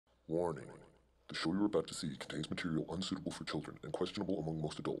Warning. The show you're about to see contains material unsuitable for children and questionable among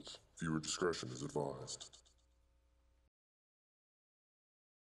most adults. Viewer discretion is advised.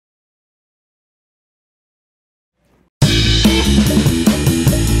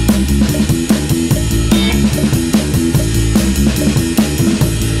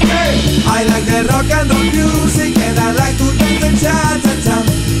 I like the rock and roll music and I like to dance the cha-cha-cha.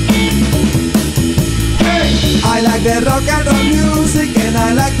 I like the rock and roll music and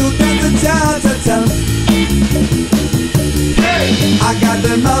I like to dance the cha-cha-cha. I got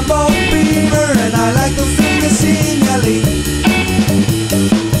the mambo fever and I like to sing the sing-a-ling.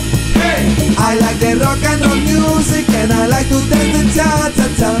 I like the rock and roll music and I like to dance the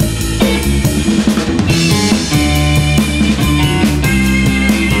cha-cha-cha.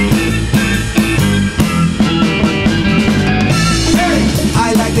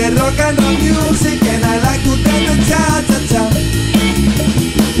 I like the rock and roll music and I like to dance the cha-cha-cha.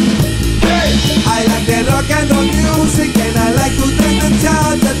 I like the rock and roll music and I like to dance the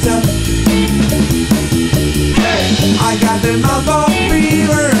cha-cha-cha. I got the mambo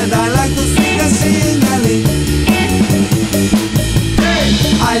fever and I like to sing a sing-a-ling.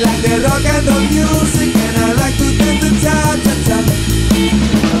 I like the rock and roll music and I like to dance the cha-cha-cha.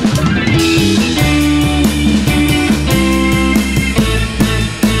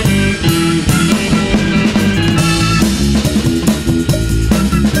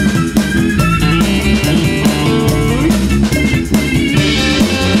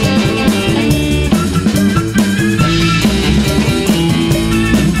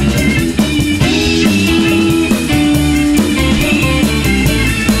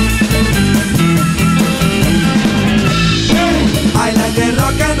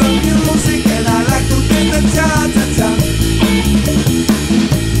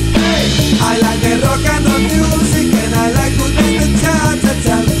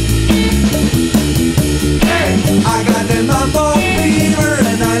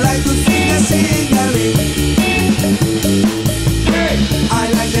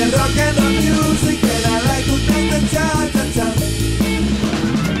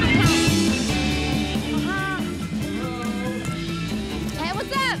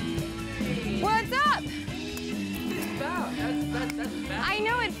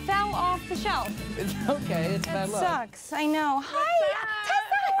 I know. Hi,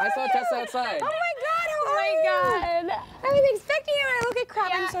 Tessa. I saw Tessa outside. Oh my God, how are you? I was expecting you and I look at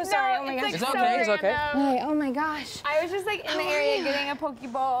crap. I'm so sorry. Oh my gosh. It's okay. It's okay. Oh my gosh. I was just like in the area getting a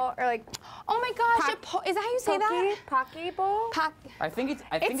Pokeball or like. Oh my gosh. Is that how you say that? Pokeball. I think it's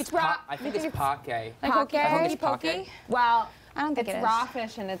Poke. Like Poke? I think it's Poke. Well, I don't think it's it is. raw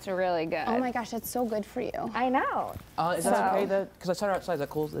fish and it's really good. Oh my gosh, that's so good for you. I know. Is that okay? Because I saw her outside. Is that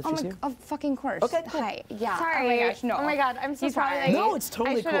cool that she's here? Of fucking course. Okay, cool. Hi. Yeah. Sorry. Oh my gosh, no. Oh my God, I'm so sorry. Like, no, it's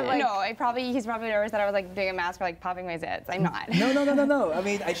totally cool. No, he's probably nervous that I was like doing a mask or like popping my zits. I'm not. No. I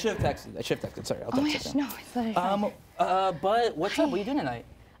mean, I should have texted. Sorry, I'll text Oh my gosh, no, it's literally fine. But what's up? What are you doing tonight?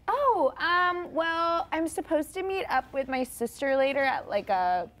 Oh, well, I'm supposed to meet up with my sister later at like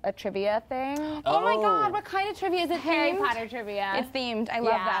a trivia thing. Oh my God, what kind of trivia is it? Harry themed? Potter trivia. It's themed. I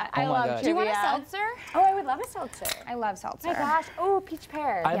love that. I love trivia. Do you want a seltzer? Oh, I would love a seltzer. I love seltzer. Oh my gosh. Oh, peach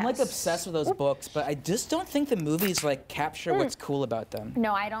pear. I'm like obsessed with those books, but I just don't think the movies like capture what's cool about them.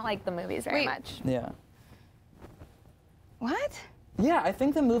 No, I don't like the movies very much. Yeah. What? Yeah, I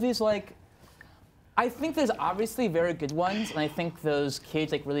think the movies like. I think there's obviously very good ones, and I think those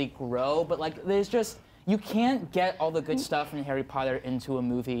kids like really grow. But like, there's just you can't get all the good stuff in Harry Potter into a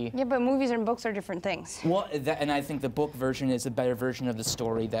movie. Yeah, but movies and books are different things. Well, and I think the book version is a better version of the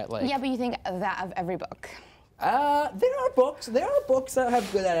story that like. Yeah, but you think of that of every book. There are books that have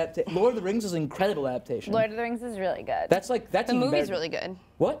good adaptation. Lord of the Rings is an incredible adaptation. Lord of the Rings is really good. That's the movie's really good.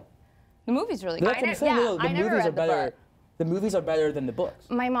 What? The movie's really That's good. what I'm saying. No, the I never movies read are the better. book. The movies are better than the books.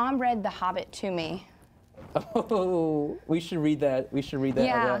 My mom read The Hobbit to me. Oh, we should read that. We should read that.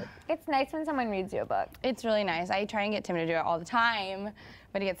 Yeah. Out loud. It's nice when someone reads you a book. It's really nice. I try and get Tim to do it all the time,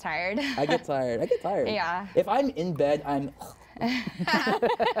 but he gets tired. I get tired. Yeah. If I'm in bed, I'm.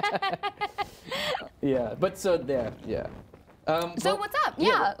 Yeah, but so there, yeah. So what's up?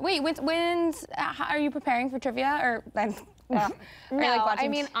 Yeah. Wait, when's are you preparing for trivia or? Are you, like, watching I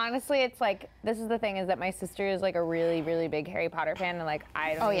mean, honestly, it's like, this is the thing is that my sister is like a really, really big Harry Potter fan, and like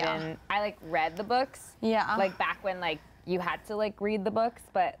I don't even, I like read the books. Yeah. Like back when like you had to like read the books,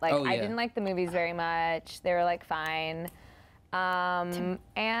 but like I didn't like the movies very much. They were like fine. And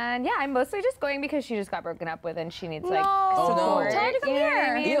yeah, I'm mostly just going because she just got broken up with and she needs like support. Tell her to come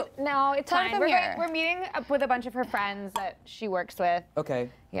here. I mean? No, it's fine. We're meeting up with a bunch of her friends that she works with. Okay.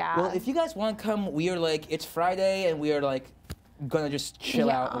 Yeah. Well, if you guys want to come, we are like, it's Friday and we are like, gonna just chill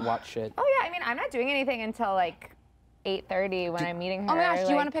out and watch shit? Oh yeah, I mean, I'm not doing anything until like 8:30 when I'm meeting her. Oh my gosh, do you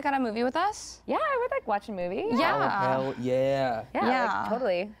like- want to pick out a movie with us? Yeah, I would like watch a movie. Yeah. Oh, hell yeah. Yeah, Yeah. like,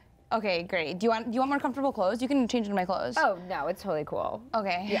 totally. Okay, great. Do you want more comfortable clothes? You can change into my clothes. Oh no, it's totally cool.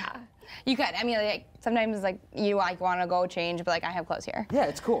 Okay. Yeah. You could. I mean, like sometimes like you like want to go change, but like I have clothes here. Yeah,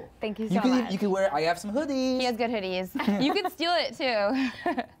 it's cool. Thank you You so can much. you can wear. I have some hoodies. He has good hoodies. You can steal it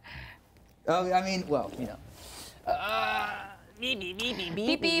too. Oh, I mean, well, you know.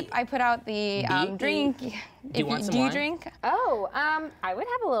 Beep beep. I put out the Beep, drink. beep. Do want some you wine? drink? Oh, I would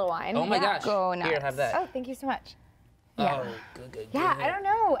have a little wine. Oh my yeah. gosh. Go Here, nuts. have that. Oh, thank you so much. Oh, good. Yeah, I don't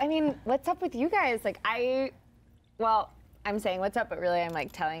know. I mean, what's up with you guys? Like, well, I'm saying what's up, but really I'm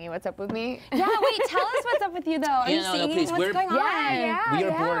like telling you what's up with me. Yeah. Wait. Tell us what's up with you though. Are you no, singing? please, What's we're- going on? Yeah. We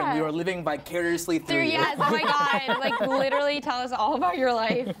are bored. We are living vicariously through you. Yes. Oh my God. Like literally, tell us all about your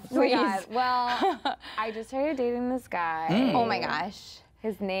life, Oh my please. God. Well, I just started dating this guy. Oh my gosh.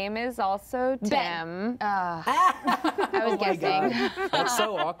 His name is also Tim. I was guessing. That's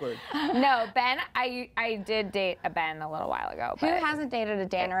so awkward. No, Ben. I did date a Ben a little while ago. Who But hasn't dated a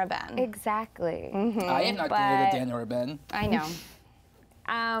Dan or a Ben? exactly. I am not But- dating a Dan or a Ben. I know.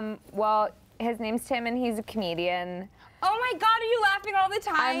 Well, his name's Tim, and he's a comedian. Oh my God, are you laughing all the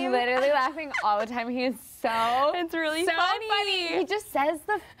time? I'm literally laughing all the time. He is so It's really so funny. He just says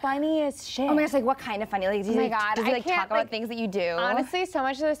the funniest shit. Oh my gosh, like what kind of funny? Like, does he, my like, God, does he I like can't, talk about like, things that you do? Honestly, so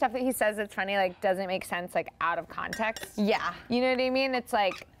much of the stuff that he says that's funny like doesn't make sense like out of context. Yeah. You know what I mean? It's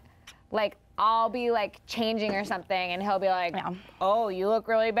like I'll be like changing or something, and he'll be like, Yeah. "Oh, you look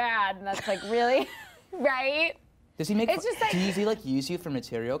really bad," and that's like really, right? Does he make? It's just like- does he like use you for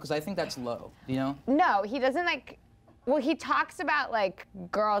material? Because I think that's low. You know. No, he doesn't like. Well, he talks about like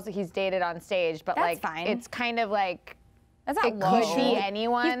girls that he's dated on stage, but That's like fine. it's kind of like That's not it low. could be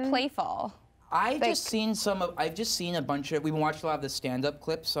anyone. He's playful. I've just seen a bunch of. We've been watching a lot of the stand-up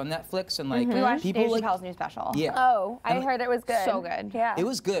clips on Netflix, and like We watched people Dave like. Chappelle's new special. Yeah. Oh, I And, heard it was good. So good. Yeah. It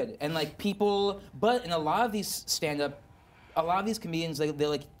was good, and like people, but in a lot of these stand-up, a lot of these comedians,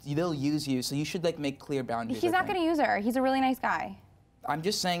 they'll use you, so you should like make clear boundaries. He's not gonna use her. He's a really nice guy. I'm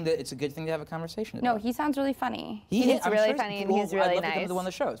just saying that it's a good thing to have a conversation No, about. he sounds really funny. He is really funny and he's really I'd love to come nice. to one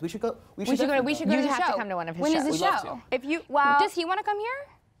of the shows. We should go. We should go to You the have to show. come to one of his When is shows. the We'd love show? to. If you well, Does he want to come here?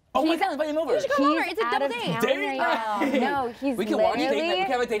 Oh my God, invite him over. You should come over. he's It's a out double of date. town Date right night. now. No, he's We can watch date night. We literally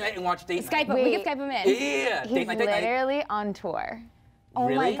can have a date night and watch date Skype night. him. We Wait. can Skype him in. Yeah, he's date night, date night. literally on tour. Oh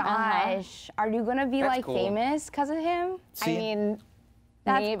Really? my gosh. Are you gonna be That's like cool. famous because of him? See? I mean,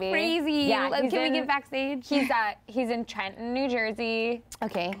 That's maybe. crazy. Yeah, Can he's we in- get backstage? He's in Trenton, New Jersey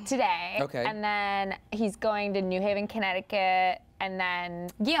Okay. today. Okay. And then he's going to New Haven, Connecticut, and then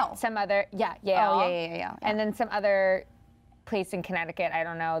Yale. some other Yale. Oh, yeah. And then some other place in Connecticut. I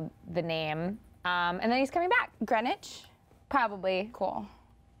don't know the name. And then he's coming back. Greenwich. Probably. Cool.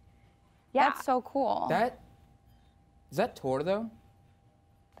 Yeah. That's so cool. Is that tour though?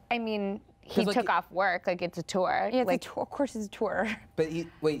 I mean, he 'Cause, like, took off work. Like it's a tour. Yeah, it's like, a tour. Of course, it's a tour. But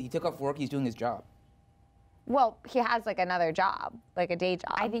he took off work. He's doing his job. well, he has like another job, like a day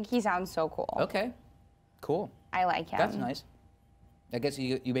job. I think he sounds so cool. Okay, cool. I like him. That's nice. I guess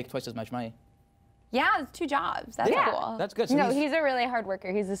you make twice as much money. Yeah, it's 2 jobs. That's Yeah. cool. That's good. So No, he's a really hard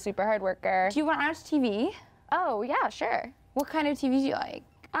worker. He's a super hard worker. Do you want to watch TV? Oh yeah, sure. What kind of TV do you like?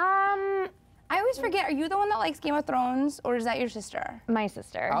 I always forget. Are you the one that likes Game of Thrones, or is that your sister? My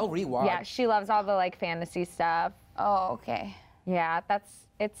sister. I'll rewatch. Yeah, she loves all the like fantasy stuff. Oh, okay. Yeah,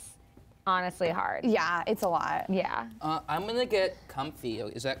 it's honestly hard. Yeah, it's a lot. Yeah. I'm gonna get comfy.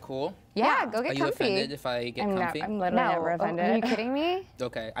 Is that cool? Yeah, go Are get you comfy. offended if I get I'm comfy? I'm literally never Oh, offended. are you kidding me?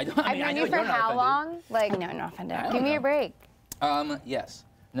 Okay. I I've know known you for you're not how offended. long? Like, No, I'm not offended. give me a break. Yes.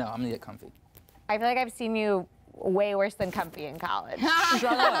 No, I'm gonna get comfy. I feel like I've seen you way worse than comfy in college. Shut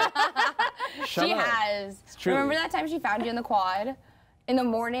up. Shut She up. has. true. Remember that time she found you in the quad in the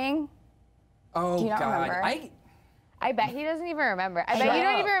morning? Oh Do you not God. remember? I bet he doesn't even remember. I Shut bet you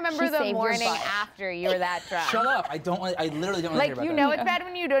don't up. even remember She the saved your morning butt. after you were that drunk. Shut up. I literally don't want to hear Like about you that. know it's bad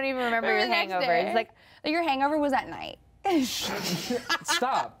when you don't even remember your the next hangover. day. It's like Your hangover was at night.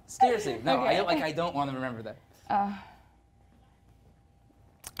 Stop. Seriously. No, Okay. I don't want to remember that.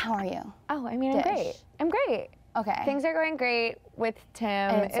 How are you? oh, I mean, I'm Dish. great. I'm great. Okay. Things are going great with Tim.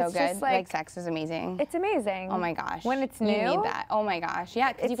 And it's so good. just like, sex is amazing. it's amazing. Oh my gosh. When it's You new, need that. Oh my gosh.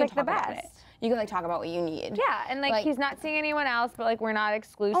 Yeah, because you it's can like the talk about it. best. You can like talk about what you need. Yeah, and like he's not seeing anyone else, but like we're not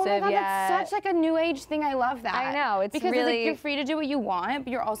exclusive Oh my god, yet. that's such like a new age thing. I love that. I know, it's because really- like, you're free to do what you want,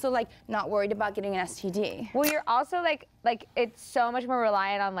 but you're also like not worried about getting an STD. Well, you're also like it's so much more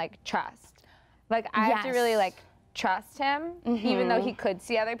reliant on like trust. Like I have to really Yes. like trust him, even though he could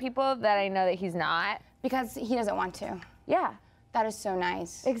see other people that I know that he's not. Because he doesn't want to. Yeah. That is so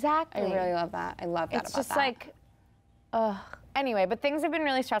nice. Exactly. I really love that. I love that It's about just that. like, ugh. Anyway, but things have been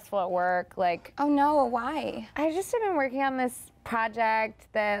really stressful at work. Like, oh no, why? I just have been working on this project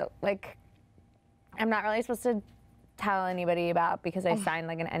that, like, I'm not really supposed to tell anybody about because I signed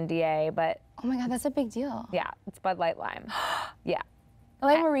like an NDA, but Oh my God, that's a big deal. yeah, it's Bud Light Lime. Yeah.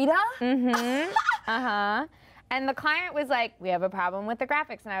 Lime-A-Rita? And the client was like, we have a problem with the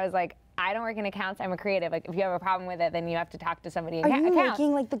graphics. And I was like, I don't work in accounts, I'm a creative. Like, if you have a problem with it, then you have to talk to somebody in Are you accounts.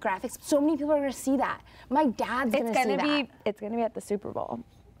 making like the graphics? So many people are gonna see that. My dad's gonna see that. It's gonna be at the Super Bowl.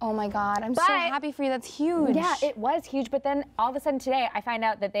 Oh my God, I'm so But- happy for you. That's huge. Yeah, it was huge. But then all of a sudden today, I find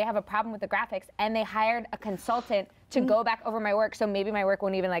out that they have a problem with the graphics, and they hired a consultant to go back over my work. So maybe my work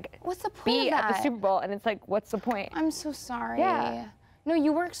won't even like What's the point be of at the that? Super Bowl. And it's like, what's the point? I'm so sorry. Yeah. No,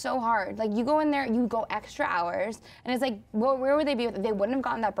 you work so hard. Like you go in there, you go extra hours, and it's like, well, where would they be with it? They wouldn't have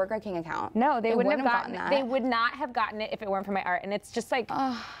gotten that Burger King account. No, they wouldn't have gotten that. They would not have gotten it if it weren't for my art. And it's just like,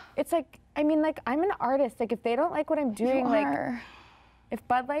 it's like, I mean, like, I'm an artist. Like, if they don't like what I'm doing, You like, are. if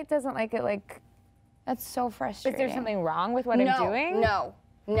Bud Light doesn't like it, like, That's so is frustrating. there something wrong with what I'm doing? No.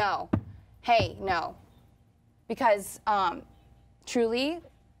 Hey, no. Because truly,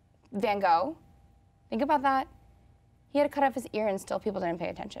 Van Gogh, think about that. He had to cut off his ear and still people didn't pay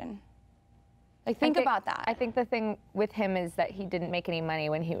attention. Like, think about that. I think the thing with him is that he didn't make any money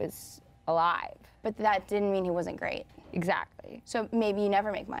when he was alive. But that didn't mean he wasn't great. Exactly. So maybe you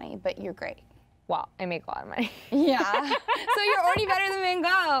never make money, but you're great. Well, I make a lot of money. Yeah. So you're already better than Van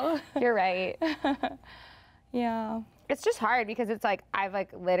Gogh. You're right. Yeah. It's just hard because it's like I've like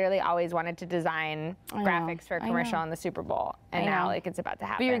literally always wanted to design graphics for a I commercial know. on the Super Bowl, and I now know. like it's about to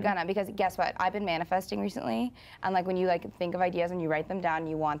happen. But you're gonna, because guess what? I've been manifesting recently, and like when you like think of ideas and you write them down and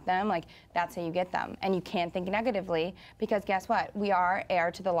you want them, like that's how you get them. And you can't think negatively, because guess what? We are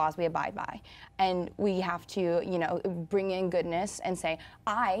heir to the laws we abide by. And we have to, you know, bring in goodness and say,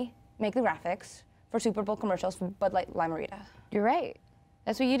 I make the graphics for Super Bowl commercials for Bud Light Lime-A-Rita. You're right.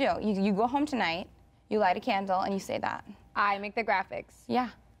 That's what you do. You go home tonight, you light a candle, and you say that. I make the graphics Yeah.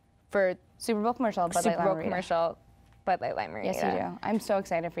 for Super Bowl commercial, Bud Light Super Bowl Lime-A-Rita. commercial, Bud Light Lime-A-Rita. Yes, you do. I'm so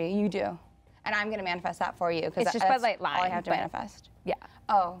excited for you. You do. And I'm gonna manifest that for you, because It's just that's Bud Light Lime, all I have to but- manifest. Yeah.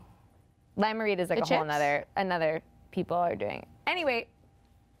 Oh. Lime-A-Rita is like The a whole chips? another people are doing it. Anyway,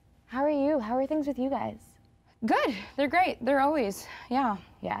 how are you? How are things with you guys? Good. They're great. They're always. Yeah.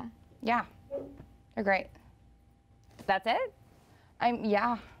 Yeah. Yeah. They're great. That's it?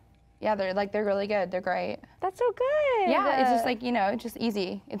 Yeah. Yeah, they're really good. They're great. That's so good. Yeah, it's just like, you know, it's just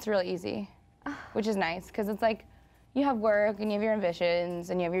easy. It's really easy. Which is nice, because it's like you have work and you have your ambitions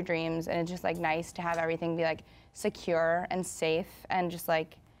and you have your dreams, and it's just like nice to have everything be like secure and safe and just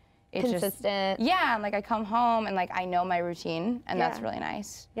like it's consistent. Just, yeah, and like I come home and like I know my routine, and that's Yeah. really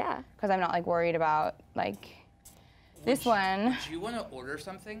nice. Yeah. Because I'm not like worried about like this one. Do you want to order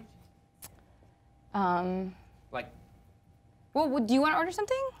something? Like, Well, do you want to order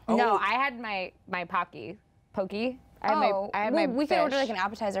something? No, I had my Pocky. I had my we could order fish. like an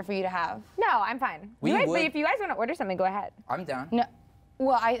appetizer for you to have. No, I'm fine. We You guys, would- but if you guys want to order something, go ahead. I'm down. No.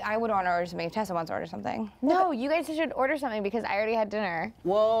 Well, I would want to order something if Tessa wants to order something. No, you guys should order something because I already had dinner.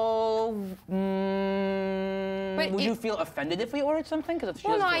 Well, But would it- you feel offended if we ordered something? Because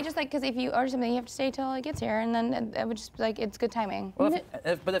Well, no, I just like, because if you order something, you have to stay till it gets here, and then it would just be like, it's good timing. Well,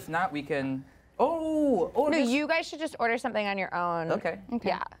 but if not, we can. Oh, No, this- you guys should just order something on your own. Okay.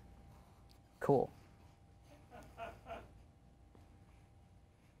 Yeah. Cool.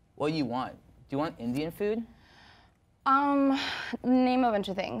 What do you want? Do you want Indian food? Name a bunch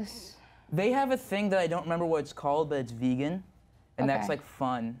of things. They have a thing that I don't remember what it's called, but it's vegan, and that's Okay. like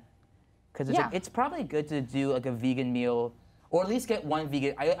fun. Because it's, Yeah. like, it's probably good to do like a vegan meal, or at least get one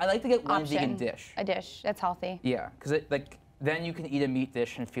vegan. I like to get one vegan dish. A dish that's healthy. Yeah, because like then you can eat a meat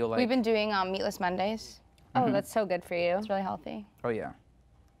dish and feel like. We've been doing Meatless Mondays. Oh, that's so good for you. It's really healthy. Oh yeah.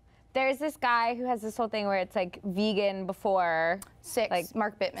 There's this guy who has this whole thing where it's like vegan before like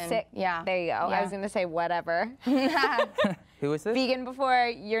Mark Bittman. sick. Yeah. There you go. I Yeah. was gonna say whatever. Who is this? Vegan before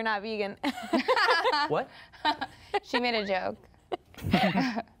you're not vegan. What? She made a joke.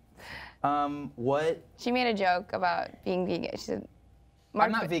 What? She made a joke about being vegan. She said, I'm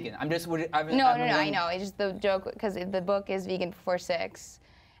not vegan. I'm just. No, I know. It's just the joke, because the book is vegan before 6,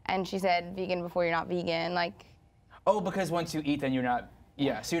 and she said vegan before you're not vegan. Like, Oh, because once you eat, then you're not.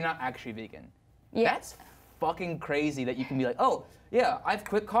 Yeah, so you're not actually vegan. yeah. That's fucking crazy that you can be like, oh, yeah, I've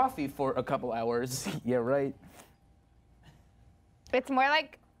quit coffee for a couple hours. Yeah, right. It's more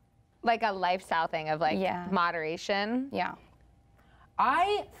like a lifestyle thing of like Yeah. moderation. Yeah.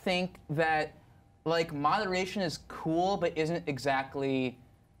 I think that like moderation is cool, but isn't exactly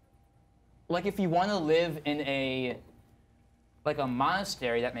like if you want to live in a like a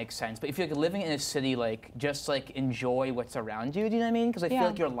monastery, that makes sense. But if you're like, living in a city, like just like enjoy what's around you. Do you know what I mean? Because I feel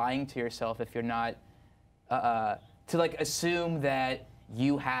like you're lying to yourself if you're not to like assume that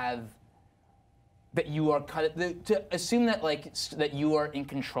you have that you are to assume that like that you are in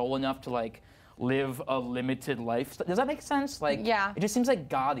control enough to like live a limited life. Does that make sense? Like it just seems like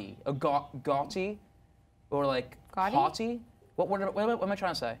gaudy, gaudy, or like haughty. What am I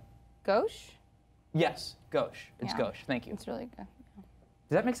trying to say? Gauche? Yes, gauche. It's gauche. Thank you. It's really good.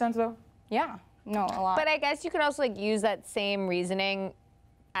 Does that make sense though? Yeah. No, a lot. But I guess you could also like use that same reasoning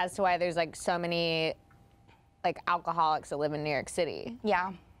as to why there's like so many like alcoholics that live in New York City.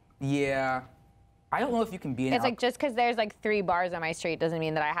 Yeah. Yeah. I don't know if you can be an It's like just because there's like 3 bars on my street doesn't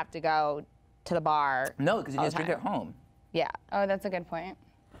mean that I have to go to the bar. No, because you can just drink at home. Yeah. Oh, that's a good point.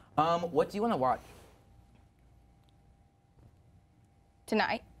 What do you want to watch?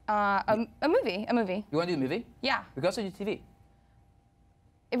 Tonight? A movie. A movie. You want to do a movie? Yeah. We can also do TV.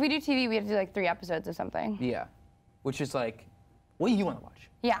 If we do TV, we have to do like 3 episodes of something. Yeah. Which is like, what do you want to watch?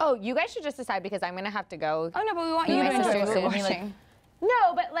 Yeah. Oh, you guys should just decide because I'm gonna have to go. Oh no, but we want you to my enjoy sister. what we're I mean, like, watching.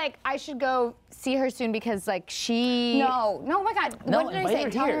 No, but like I should go see her soon because like she. No, oh my God. No, what did I invite say? her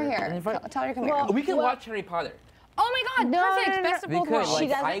Tell her here. here. Tell her to come here. We can watch Harry Potter. Oh my God, perfect. Best of We both could. worlds.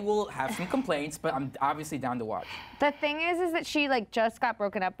 Like, I will have some complaints, but I'm obviously down to watch. The thing is that she like just got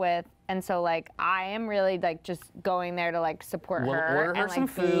broken up with, and so like I am really like just going there to like support We'll her. order her and, some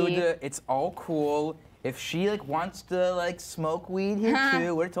like, food. It's all cool. If she like wants to like smoke weed here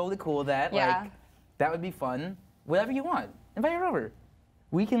too, we're totally cool with that. Yeah. Like, that would be fun. Whatever you want, invite her over.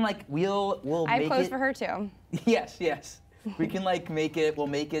 We can like we'll I have make clothes it. for her too. Yes, yes. We can like make it. We'll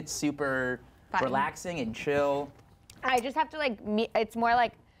make it super Fun. relaxing and chill. I just have to like meet. It's more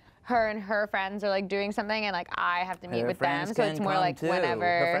like her and her friends are like doing something, and like I have to meet Her with them. friends So can it's more come like too. whenever.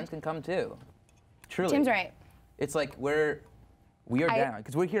 Her friends can come too. Truly. Tim's right. It's like we are down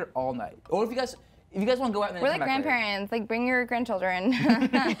because we're here all night. Or if you guys want to go out and then We're come like back later. grandparents. Like, bring your grandchildren.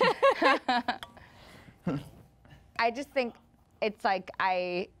 I just think it's like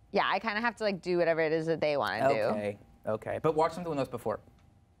I kind of have to like do whatever it is that they want to do. Okay. But watch something with us before.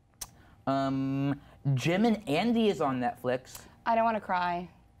 Jim and Andy is on Netflix. I don't want to cry.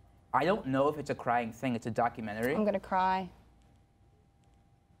 I don't know if it's a crying thing. It's a documentary. I'm gonna cry.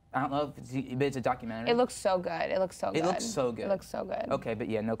 I don't know but it's a documentary. It looks so good. It looks so good. It looks so good. It looks so good. Okay, but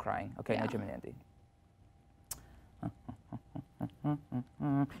yeah, no crying. Okay, no Yeah. Jim and Andy.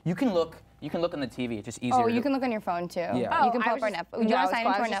 You can look on the TV. It's just easier. Oh, you can look on your phone too. Yeah. You can pull up our Netflix. Do you want to sign into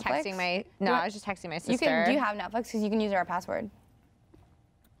our I was just Netflix? texting my. No, I was just texting my sister. You can. Do you have Netflix? Because you can use our password.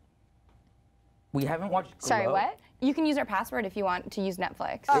 We haven't watched Glow. Sorry, what? You can use our password if you want to use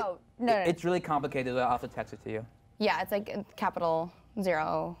Netflix. Oh no. It's really complicated. I'll have to text it to you. Yeah, it's like capital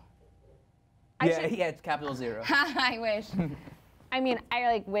 0. Yeah, it's capital 0. I wish. I mean, I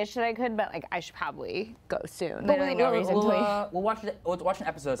like wish that I could, but like I should probably go soon. Literally no reason to leave. We'll watch an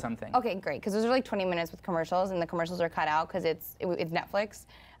episode of something. Okay, great. Because those are like 20 minutes with commercials, and the commercials are cut out because it's Netflix.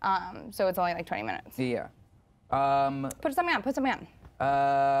 So it's only like 20 minutes. Yeah. Put something on. Put something on.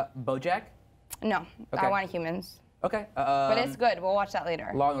 BoJack. No, Okay. I want Humans. Okay. But it's good. We'll watch that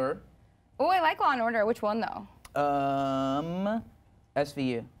later. Law and Order. Oh, I like Law and Order. Which one though?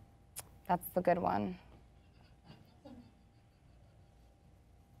 SVU. That's the good one.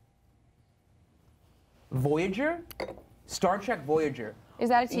 Voyager. Star Trek Voyager. Is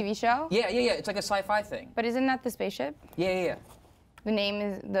that a TV show? Yeah. It's like a sci-fi thing. But isn't that the spaceship? Yeah. The name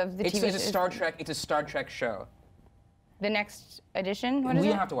is the It's TV a Star Trek. It's a Star Trek show. The next edition? What is We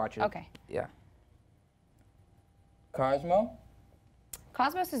it? don't have to watch it. Okay. Yeah. Cosmo.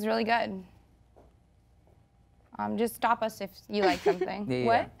 Cosmos is really good. Just stop us if you like something. Yeah.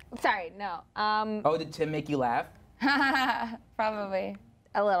 What? Sorry, no. Oh, did Tim make you laugh? Probably.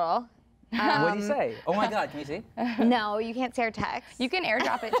 A little. What did he say? Oh my God, can you see? No, you can't say our text. You can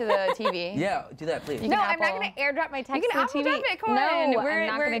airdrop it to the TV. Yeah, do that, please. You No, can I'm not Apple- gonna airdrop my text You can to the Apple TV. drop it. Come no, on. I'm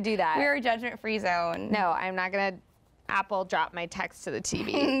not gonna do that. We're a judgment-free zone. No, I'm not gonna Apple drop my text to the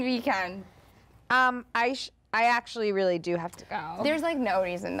TV. We can. I actually really do have to go. There's like no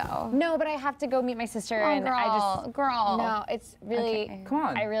reason though. No, but I have to go meet my sister, Oh, and girl, I just girl. No, it's really. Okay. Come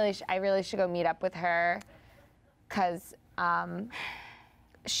on. I really should go meet up with her, cause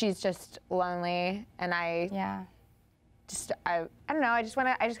she's just lonely, and I Yeah. don't know. I just kind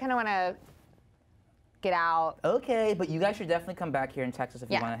of wanna get out. Okay, but you guys should definitely come back here in Texas if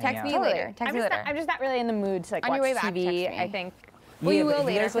you Yeah, want to hang text out. me later. Text me later. I'm just not really in the mood to like On watch your way back, TV. text me. I think. Well, you but will if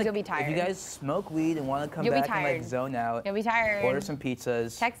later guys, 'cause you'll be tired. If you guys smoke weed and want to come You'll be back and like tired. zone out, You'll be tired. order some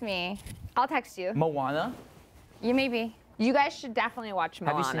pizzas. Text me. I'll text you. Moana. You maybe. You guys should definitely watch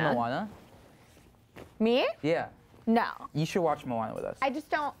Moana. Have you seen Moana? Me? Yeah. No. You should watch Moana with us. I just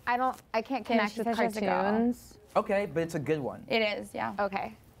don't. I can't connect she with said she has to go. cartoons. Okay, but it's a good one. It is, yeah.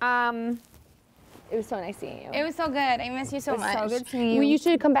 Okay. It was so nice seeing you. It was so good. I miss you so much. So good seeing you. Well, you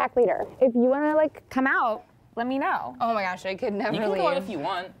should come back later. If you want to like come out, let me know. Oh my gosh, I could never You can leave. go out if you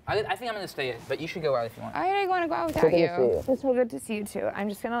want. I think I'm gonna stay in, but you should go out if you want. I want to go out without you. It's so good to see you too. I'm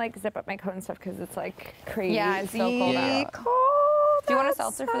just gonna like zip up my coat and stuff because it's like crazy. Yeah, it's so cold out. Cold Do you want a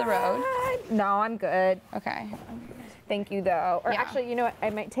seltzer for the road? outside. No, I'm good. Okay. Thank you though. Or Yeah. actually, you know what? I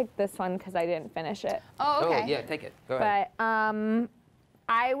might take this one because I didn't finish it. Oh, okay. Oh yeah, take it. Go ahead. But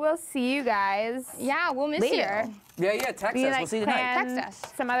I will see you guys. Yeah, we'll miss later. you. Yeah, text We us. like We'll see you tonight. plan Text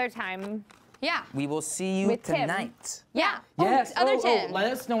us. some other time. Yeah. We will see you With Tim. tonight. Yeah. Yes. Oh, other Tim.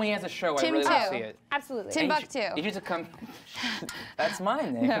 Let us know when he has a show. Tim I really want to too. see it. Absolutely. Timbuktu. You should come. That's my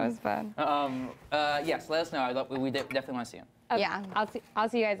name. That was fun. Yes, let us know. We definitely want to see him. Okay, Yeah. I'll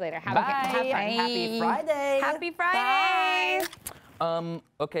see you guys later. Have Bye. a good Bye. Happy Friday. Happy Friday.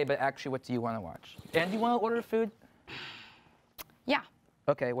 Okay, but actually, what do you want to watch? And do you want to order food? Yeah.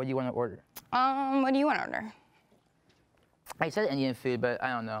 Okay, what do you want to order? What do you want to order? I said Indian food, but I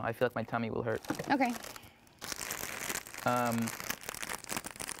don't know. I feel like my tummy will hurt. Okay.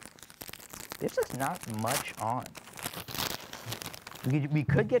 There's just not much on. We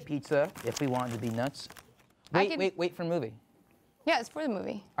could get pizza if we wanted to be nuts. Wait for movie. Yeah, it's for the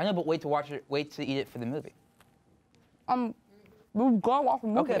movie. I know, but wait to watch it. Wait to eat it for the movie. We'll go watch the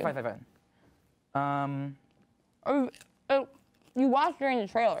movie. Okay, fine. You watch during the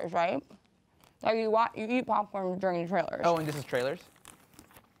trailers, right? Like you eat popcorn during the trailers. Oh, and this is trailers.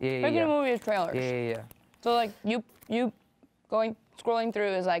 Yeah. Making a movie is trailers. Yeah. So like you scrolling through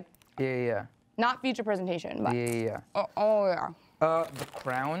is like Yeah. not feature presentation, but Yeah. oh yeah. The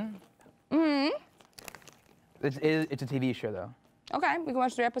Crown. Mm-hmm. It's a TV show though. Okay, we can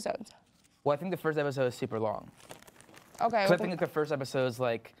watch 3 episodes. Well, I think the first episode is super long. Okay. So I think like the first episode is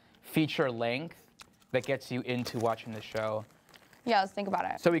like feature length that gets you into watching the show. Yeah, let's think about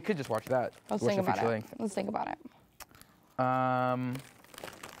it. So we could just watch that. Let's Watch think the about feature it. length. Let's think about it.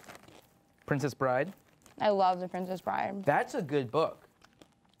 Princess Bride. I love The Princess Bride. That's a good book.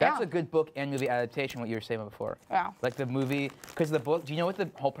 That's Yeah. a good book and movie adaptation, what you were saying before. Yeah. Like the movie, because the book, do you know what the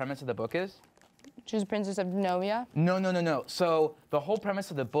whole premise of the book is? She's Princess of Novia. No. So the whole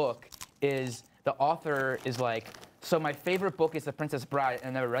premise of the book is the author is like, so my favorite book is The Princess Bride,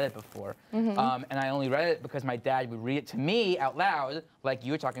 and I never read it before. Mm-hmm. And I only read it because my dad would read it to me out loud, like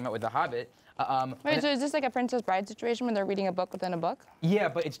you were talking about with The Hobbit. Wait, so is this like a Princess Bride situation where they're reading a book within a book? Yeah,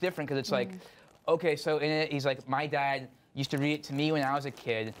 but it's different because it's like, okay, so in it, he's like, my dad used to read it to me when I was a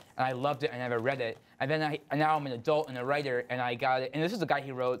kid, and I loved it, and I never read it. And then now I'm an adult and a writer, and I got it. And this is the guy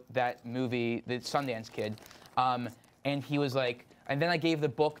who wrote that movie, The Sundance Kid. And he was like, and then I gave the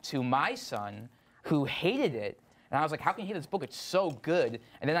book to my son, who hated it. And I was like, how can you hate this book? It's so good.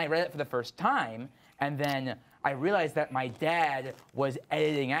 And then I read it for the first time, and then I realized that my dad was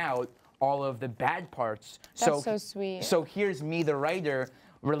editing out all of the bad parts. That's so sweet. So here's me, the writer,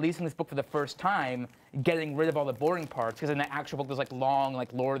 releasing this book for the first time, getting rid of all the boring parts, because in the actual book there's like long,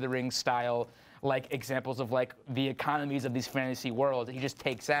 like Lord of the Rings style, like examples of like the economies of these fantasy worlds that he just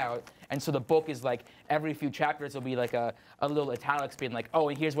takes out. And so the book is like every few chapters will be like a little italics being like, oh,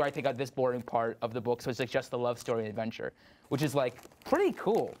 and here's where I take out this boring part of the book. So it's like just the love story and adventure, which is like pretty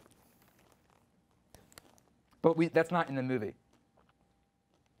cool. But that's not in the movie.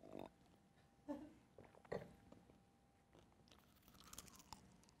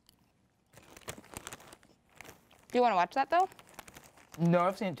 Do you want to watch that though? No,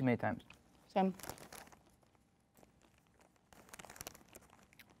 I've seen it too many times. Same.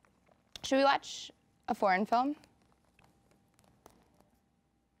 Should we watch a foreign film?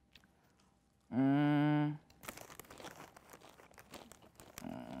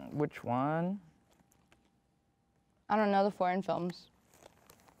 Which one? I don't know the foreign films.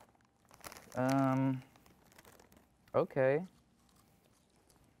 Okay.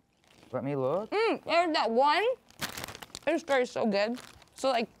 Let me look. There's that one. Their story is so good. So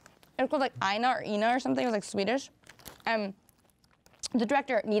like, it was called like Ina or something. It was like Swedish. The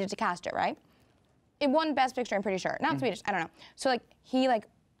director needed to cast it, right? It won Best Picture, I'm pretty sure. Not Swedish, I don't know. So like, he like,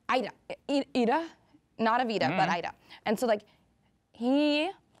 Ida, not Avida, but Ida. And so like, he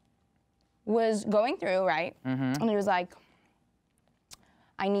was going through, right? And he was like,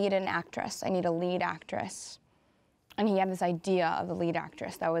 I need an actress. I need a lead actress. And he had this idea of the lead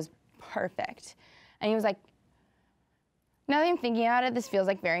actress that was perfect. And he was like, now that I'm thinking about it, this feels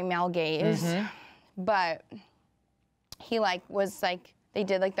like very male gaze. But he like was like, they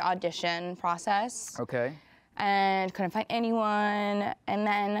did like the audition process. Okay. And couldn't find anyone. And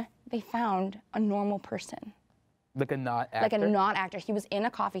then they found a normal person. Like a not actor? Like a not actor. He was in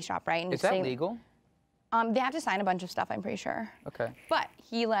a coffee shop, right? And Is that legal? They have to sign a bunch of stuff, I'm pretty sure. Okay. But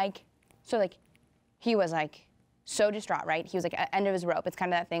he he was like so distraught, right? He was like at the end of his rope. It's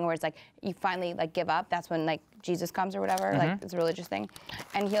kind of that thing where it's like you finally like give up. That's when like Jesus comes or whatever. Like it's a religious thing.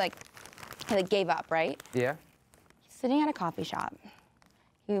 And he gave up, right? Yeah. He's sitting at a coffee shop.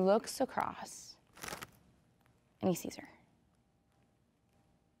 He looks across and he sees her.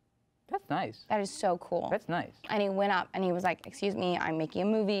 That's nice. That is so cool. That's nice. And he went up and he was like, "Excuse me, I'm making a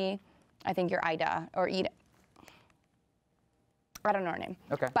movie. I think you're Ida or Ida. I don't know her name."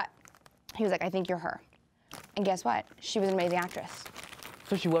 Okay. But he was like, "I think you're her." And guess what? She was an amazing actress.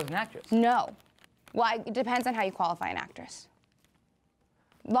 So she was an actress? No. Well, it depends on how you qualify an actress.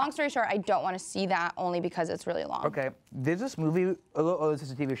 Long story short, I don't want to see that only because it's really long. Okay. There's this movie, this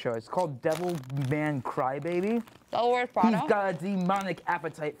is a TV show. It's called Devil Man Crybaby. Delaware Prado? He's got a demonic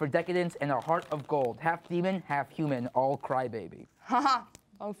appetite for decadence and a heart of gold. Half demon, half human, all crybaby. Haha.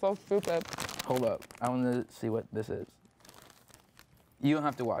 I'm so stupid. Hold up. I want to see what this is. You don't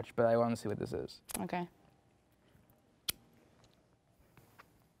have to watch, but I want to see what this is. Okay.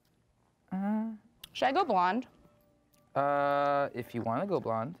 Should I go blonde? If you want to go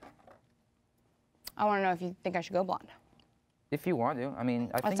blonde. I want to know if you think I should go blonde. If you want to. I mean,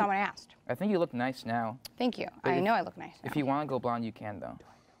 That's not what I asked. I think you look nice now. Thank you. But I know I look nice now. If you want to go blonde, you can, though.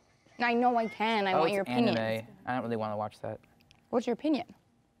 I know I can. I want your it's opinion. anime. I don't really want to watch that. What's your opinion?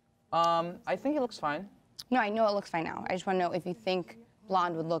 I think it looks fine. No, I know it looks fine now. I just want to know if you think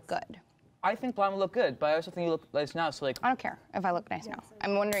blonde would look good. I think blonde would look good, but I also think you look nice now, so like... I don't care if I look nice now.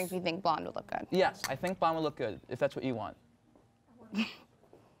 I'm wondering if you think blonde would look good. Yes, I think blonde would look good, if that's what you want.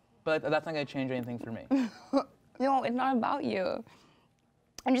 But that's not going to change anything for me. No, it's not about you.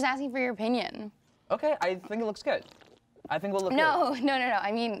 I'm just asking for your opinion. Okay, I think it looks good. I think we'll look good. No.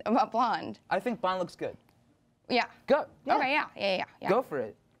 I mean about blonde. I think blonde looks good. Yeah. Go. Yeah. Okay, yeah. Go for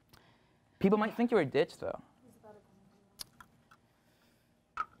it. People might think you're a ditch, though.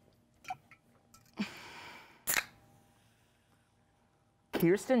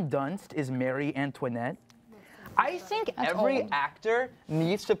 Kirsten Dunst is Mary Antoinette. I think every actor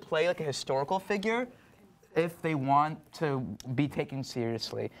needs to play like a historical figure if they want to be taken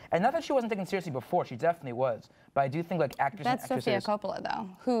seriously. And not that she wasn't taken seriously before, she definitely was. But I do think like actors That's and actresses... Sofia Coppola, though,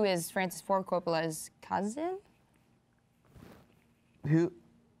 who is Francis Ford Coppola's cousin? Who?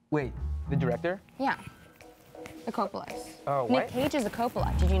 Wait, the director? Yeah. The Coppolas. Oh, Nick what? Cage is a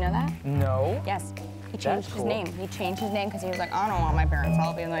Coppola. Did you know that? No. Yes. He changed his cool. name. He changed his name because he was like, I don't want my parents'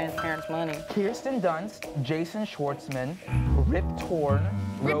 help, even though his parents' money. Kirsten Dunst, Jason Schwartzman, Rip Torn,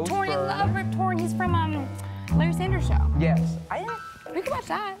 Rip Rose Torn, I Byrne. love Rip Torn. He's from Larry Sanders Show. Yes. We could watch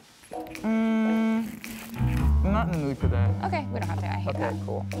that. I'm not in the mood for that. Okay, we don't have to. I hate that. Okay,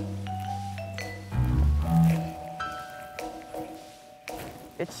 cool.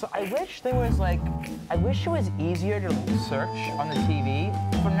 I wish there was like, I wish it was easier to search on the TV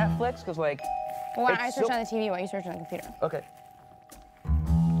for Netflix, because like. Well, why don't I search on the TV? Why don't you search on the computer? Okay.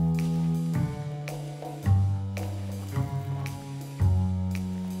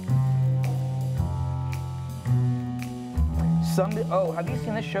 Oh, have you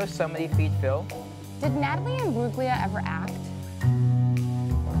seen the show Somebody Feed Phil? Did Natalie Imbruglia ever act?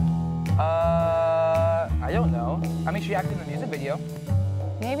 I don't know. I mean, she acted in the music video.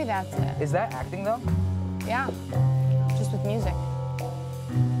 Maybe that's it. Is that acting though? Yeah. Just with music.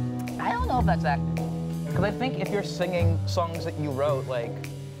 I don't know if that's acting. Because I think if you're singing songs that you wrote, like...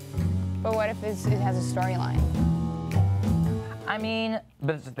 But what if it has a storyline? I mean,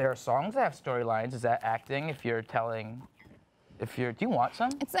 but there are songs that have storylines. Is that acting if you're telling... do you want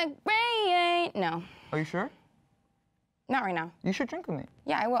some? It's like, rain. No. Are you sure? Not right now. You should drink with me.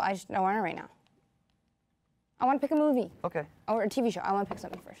 Yeah, I will. I just don't want it right now. I want to pick a movie. Okay. Or a TV show. I want to pick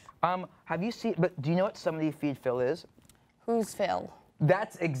something first. Have you seen, but do you know what Somebody Feed Phil is? Who's Phil?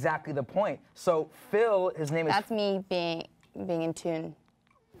 That's exactly the point. So Phil, his name is... That's me being in tune.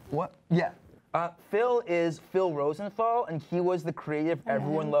 What? Yeah. Phil is Phil Rosenthal, and he was the creator of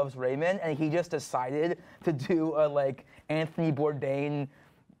Everyone Loves Raymond, and he just decided to do a, like, Anthony Bourdain,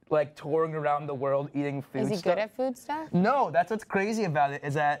 like, touring around the world eating food stuff. Is he good at food stuff? No, that's what's crazy about it,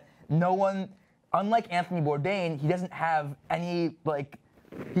 is that no one, unlike Anthony Bourdain, he doesn't have any, like,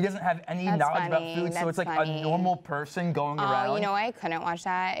 knowledge about food, so it's like a normal person going around. Oh, you know, I couldn't watch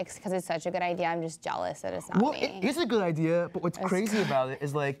that because it's such a good idea. I'm just jealous that it's not Well, me. it is a good idea, but what's crazy about it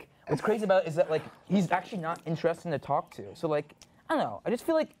is like, that he's actually not interesting to talk to. So like, I don't know. I just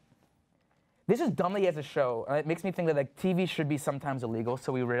feel like this is dumb that he has a show, and it makes me think that like TV should be sometimes illegal,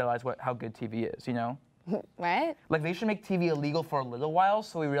 so we realize how good TV is. You know? What? Like they should make TV illegal for a little while,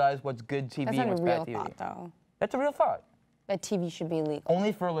 so we realize what's good TV That's and not what's a real bad TV. thought, though. That's a real thought. That TV should be legal.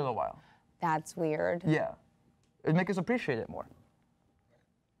 Only for a little while. That's weird. Yeah. It'd make us appreciate it more.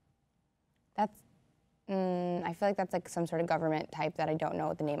 That's, I feel like that's like some sort of government type that I don't know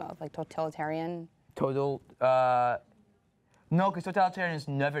what the name of, like totalitarian. No, because totalitarian is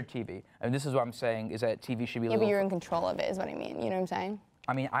never TV. And this is what I'm saying, is that TV should be legal. Yeah, but you're in control of it, is what I mean. You know what I'm saying?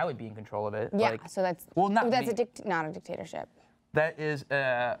 I mean, I would be in control of it. Yeah, like, so that's, well, not that's me. not a dictatorship. That is,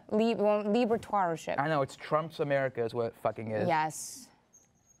 Libertarianship. I know, it's Trump's America is what it fucking is. Yes.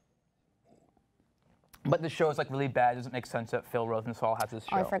 But the show is like really bad. It doesn't make sense that Phil Rosenthal has this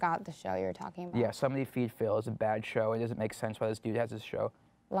show. Oh, I forgot the show you were talking about. Yeah, Somebody Feed Phil is a bad show. It doesn't make sense why this dude has this show.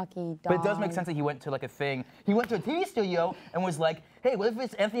 Lucky dog. But it does make sense that he went to like a thing. He went to a TV studio and was like, hey, what if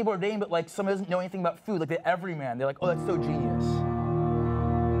it's Anthony Bourdain, but like someone doesn't know anything about food, like the everyman. They're like, oh, that's so genius.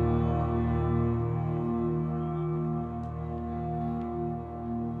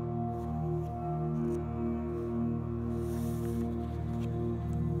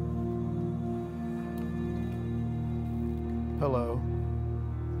 Hello.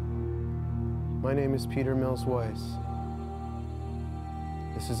 My name is Peter Mills-Weiss.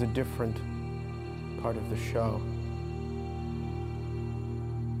 This is a different part of the show.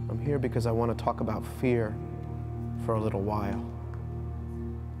 I'm here because I want to talk about fear for a little while.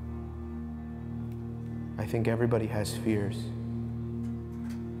 I think everybody has fears.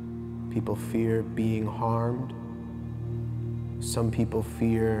 People fear being harmed. Some people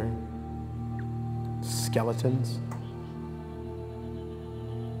fear skeletons.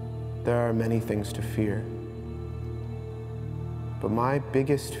 There are many things to fear. But my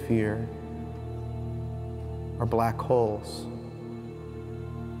biggest fear are black holes.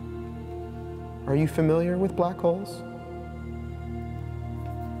 Are you familiar with black holes?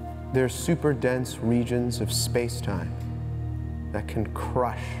 They're super dense regions of space-time that can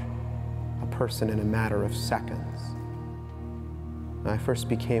crush a person in a matter of seconds. I first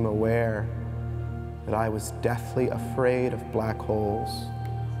became aware that I was deathly afraid of black holes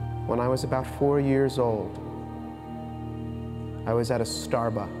when I was about 4 years old. I was at a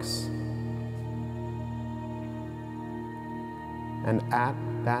Starbucks. And at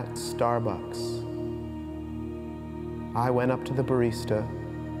that Starbucks, I went up to the barista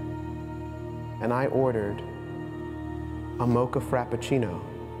and I ordered a mocha frappuccino.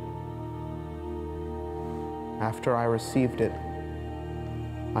 After I received it,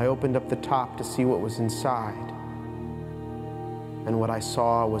 I opened up the top to see what was inside. And what I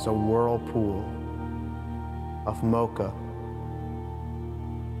saw was a whirlpool of mocha,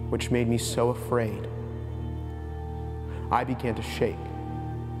 which made me so afraid. I began to shake.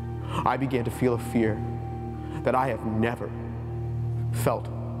 I began to feel a fear that I have never felt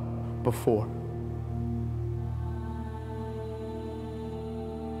before.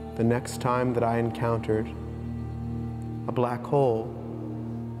 The next time that I encountered a black hole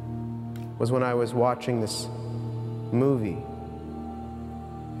was when I was watching this movie.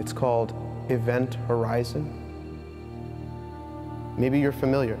 It's called Event Horizon. Maybe you're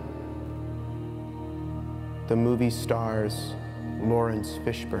familiar. The movie stars Lawrence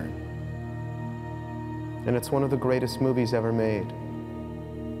Fishburne. And it's one of the greatest movies ever made.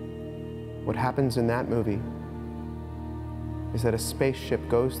 What happens in that movie is that a spaceship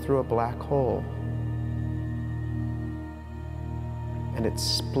goes through a black hole and it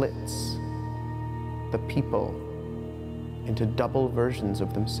splits the people into double versions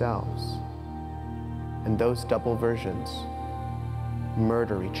of themselves. And those double versions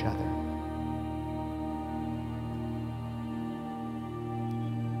murder each other.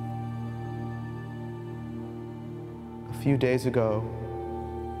 A few days ago,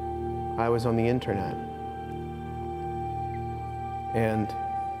 I was on the internet and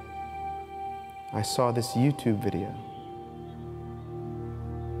I saw this YouTube video.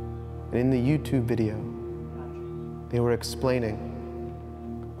 And in the YouTube video, they were explaining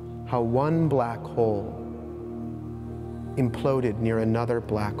how one black hole imploded near another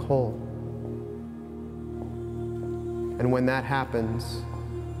black hole. And when that happens,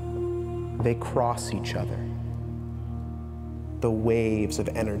 they cross each other. The waves of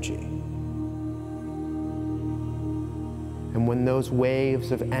energy. And when those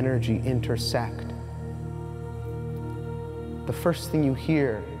waves of energy intersect, the first thing you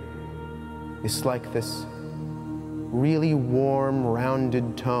hear is like this really warm,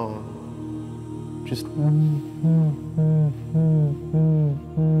 rounded tone. Just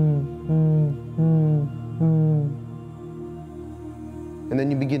and then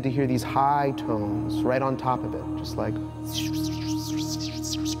you begin to hear these high tones right on top of it, just like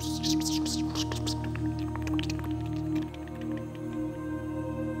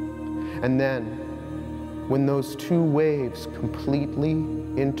and then when those two waves completely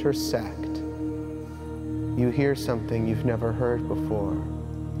intersect, you hear something you've never heard before.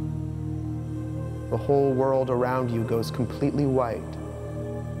 The whole world around you goes completely white,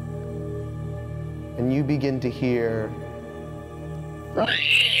 and you begin to hear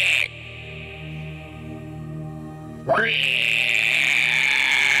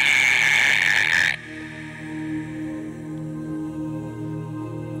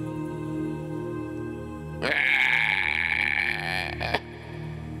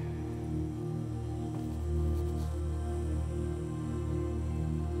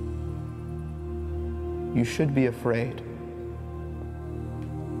you should be afraid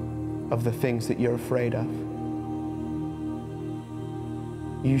of the things that you're afraid of.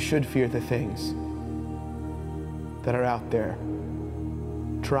 You should fear the things that are out there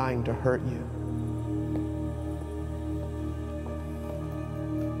trying to hurt you.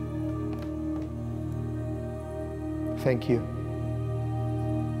 Thank you.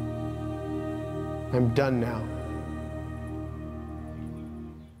 I'm done now.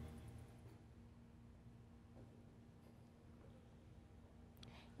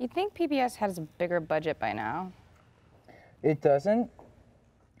 You'd think PBS has a bigger budget by now. It doesn't?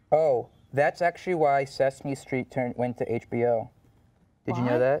 Oh, that's actually why Sesame Street went to HBO. Did you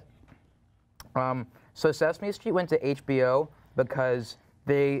know that? So Sesame Street went to HBO because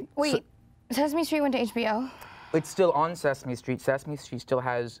they... Wait, Sesame Street went to HBO? It's still on Sesame Street. Sesame Street still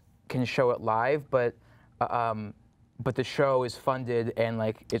can show it live, but the show is funded and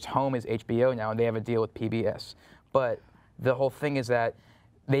like its home is HBO now, and they have a deal with PBS. But the whole thing is that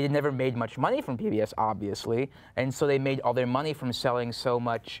they never made much money from PBS, obviously, and so they made all their money from selling so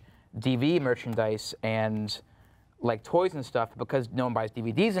much DVD merchandise and like toys and stuff because no one buys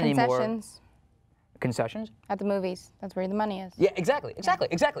DVDs anymore. Concessions. Concessions? At the movies. That's where the money is. Yeah, exactly.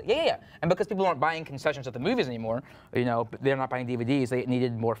 Yeah. And because people aren't buying concessions at the movies anymore, you know, they're not buying DVDs, they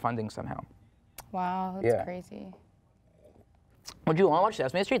needed more funding somehow. Wow, that's crazy. Would you want to watch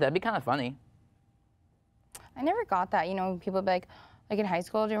Sesame Street? That'd be kind of funny. I never got that. You know, people would be like in high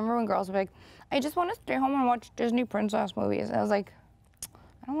school, do you remember when girls would be like, I just want to stay home and watch Disney princess movies? And I was like,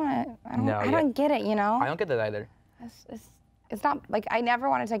 I don't get it, you know? I don't get that either. It's not, like, I never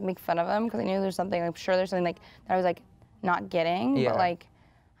wanted to, like, make fun of them because I knew there's something, I'm sure there's something, like, that I was, like, not getting. Yeah. But, like,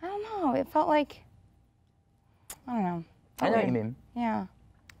 I don't know. It felt like, I don't know. I know what you mean. Yeah.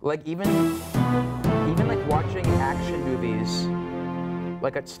 Like, even like, watching action movies,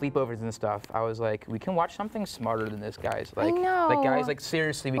 like, at sleepovers and stuff, I was like, we can watch something smarter than this, guys. Like, I know. Like, guys, like,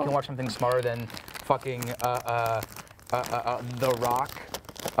 seriously, we can watch something smarter than fucking The Rock.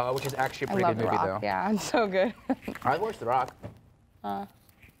 Which is actually a pretty good movie, though. Yeah, it's so good. I watched The Rock.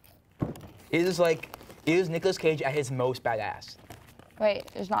 It is Nicolas Cage at his most badass. Wait,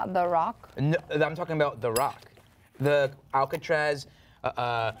 it's not The Rock? No, I'm talking about The Rock. The Alcatraz,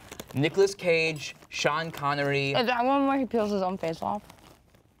 Nicolas Cage, Sean Connery. Is that one where he peels his own face off?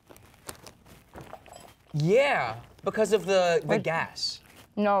 Yeah, because of the gas.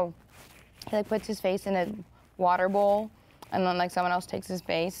 No. He, like, puts his face in a water bowl, and then, like, someone else takes his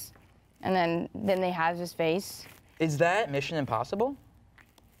face, and then they have his face. Is that Mission Impossible?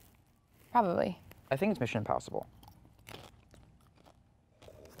 Probably. I think it's Mission Impossible.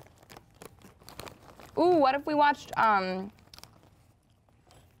 Ooh, what if we watched, they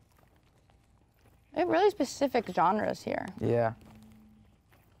have really specific genres here. Yeah.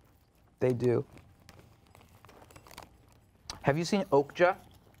 They do. Have you seen Okja?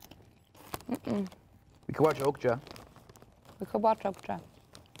 Mm-mm. We could watch Okja. We could watch Okja.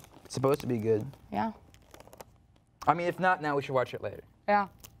 It's supposed to be good. Yeah. I mean, if not now, we should watch it later. Yeah.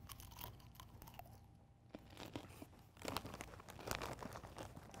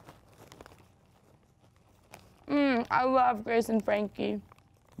 I love Grace and Frankie.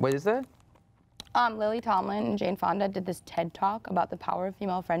 What is that? Lily Tomlin and Jane Fonda did this TED Talk about the power of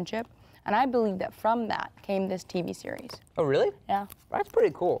female friendship, and I believe that from that came this TV series. Oh, really? Yeah. That's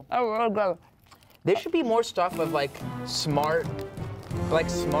pretty cool. Oh, really good. There should be more stuff of like smart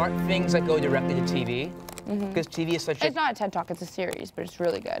things that go directly to TV. Because TV is such a... It's not a TED Talk, it's a series, but it's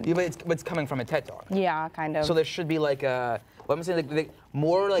really good. Yeah, but it's coming from a TED Talk. Yeah, kind of. So there should be like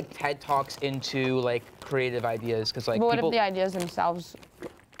more like TED Talks into like creative ideas, because like but what people... if the ideas themselves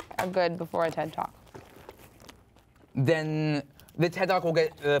are good before a TED Talk? Then the TED Talk will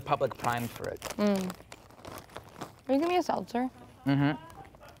get the public primed for it. Will you give me a seltzer? Mm-hmm.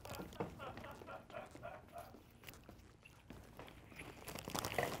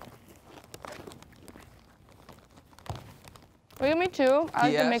 Will you give me two? I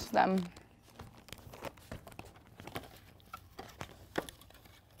like to Yes. mix them.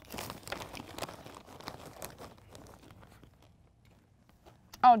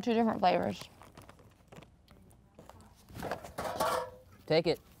 Oh, 2 different flavors. Take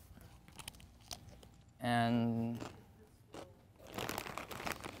it. And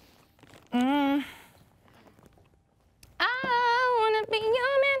I wanna be your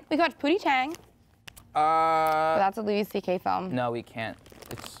man. We got Pootie Tang. But that's a Louis C.K. film. no, we can't.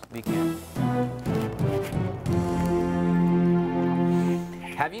 We can't.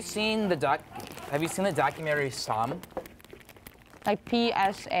 Have you seen the documentary Somm? Like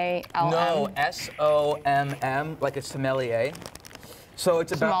P-S-A-L-M. No, S-O-M-M, like a sommelier. So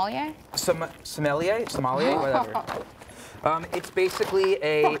it's about Sommelier? sommelier, whatever. It's basically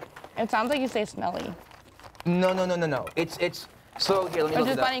a. It sounds like you say smelly. No. It's. So here, let me Which look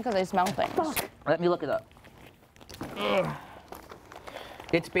is it up. funny because they smell things. Let me look it up.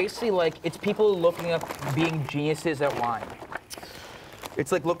 It's basically like it's people looking up being geniuses at wine.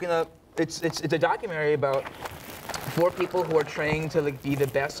 It's like looking up. It's a documentary about 4 people who are training to like be the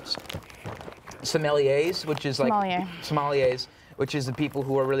best sommeliers, which is like sommeliers, which is the people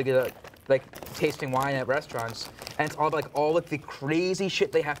who are really good at like tasting wine at restaurants, and it's all like the crazy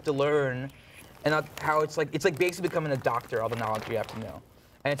shit they have to learn, and how it's like basically becoming a doctor, all the knowledge you have to know.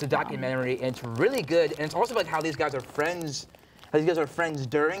 And it's a documentary, and it's really good, and it's also like how these guys are friends. How these guys are friends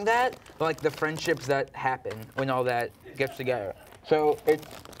during that, but like the friendships that happen when all that gets together. So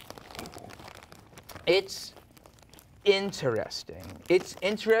it's interesting. It's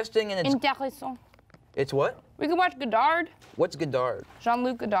interesting, and it's. Intéressant. It's what? We can watch Godard. What's Godard?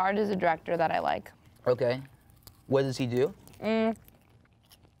 Jean-Luc Godard is a director that I like. Okay. What does he do? Une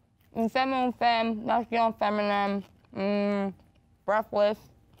femme, une femme, masculine, feminine, breathless,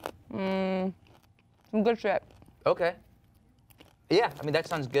 some good shit. Okay. Yeah, I mean, that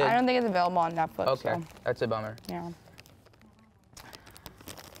sounds good. I don't think it's available on Netflix. Okay, So, that's a bummer. yeah.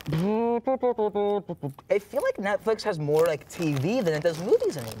 I feel like Netflix has more like TV than it does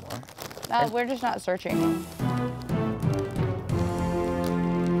movies anymore. We're just not searching.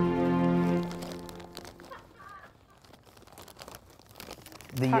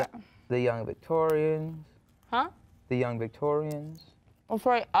 The Young Victorians. Huh? The Young Victorians.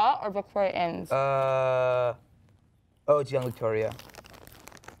 Victoria or Victoria Inns? Oh, it's Young Victoria.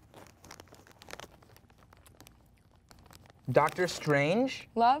 Doctor Strange.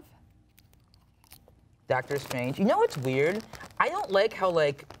 Love? Doctor Strange. You know what's weird? I don't like how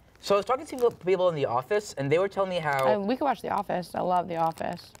so I was talking to people in the office, and they were telling me how. We could watch The Office. I love The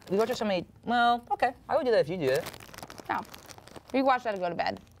Office. We watch so many. Well, okay, I would do that if you do it. No. We can watch that and go to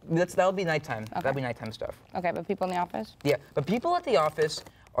bed. That'll be nighttime. Okay. That'll be nighttime stuff. Okay, but people in the office? Yeah, but people at the office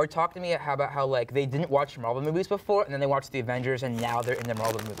are talking to me about how like they didn't watch Marvel movies before, and then they watched the Avengers, and now they're into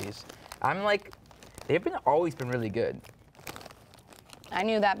Marvel movies. I'm like, they've always been really good. I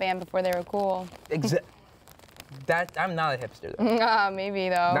knew that band before they were cool. I'm not a hipster though. Maybe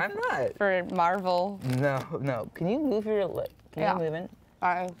though. I'm not. For Marvel. No. Can you move your leg? Can you move in?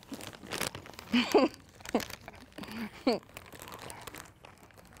 All right.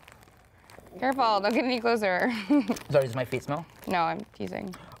 Careful, don't get any closer. Sorry, does my feet smell? No, I'm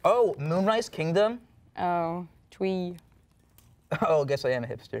teasing. Oh, Moonrise Kingdom? Oh, twee. Oh, I guess I am a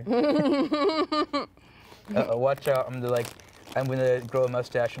hipster. Watch out, I'm gonna grow a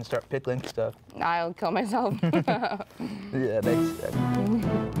mustache and start pickling stuff. I'll kill myself. Yeah, that's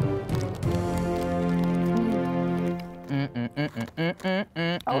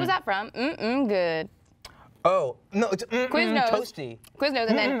What was that from? Good. Oh, no, it's Quiznos. toasty. Quiznos,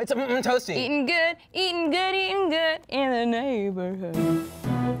 and then It's toasty. eating good in the neighborhood.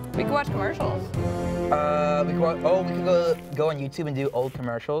 We can watch commercials. We can go on YouTube and do old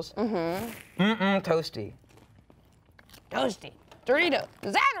commercials. Toasty. Toasty. Doritos.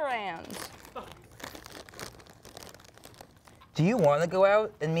 Zatarans. Do you want to go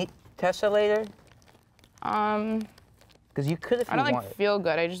out and meet Tessa later? Because you could if you I don't wanted. feel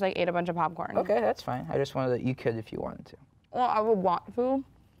good. I just ate a bunch of popcorn. Okay, that's fine. I just wanted that you could if you wanted to. Well, I would want to,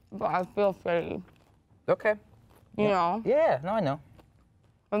 but I feel shitty. Okay. You know? Yeah, no, I know.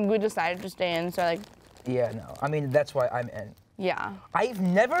 When we decided to stay in, so Yeah, no. I mean, that's why I'm in. yeah. I've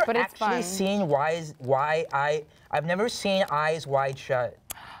never But it's actually fun. seen I've never seen Eyes Wide Shut.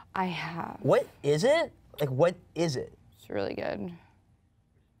 I have. What is it? Like, what is it? It's really good.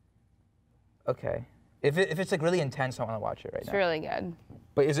 Okay. If it's like really intense, I want to watch it right It's now. really good.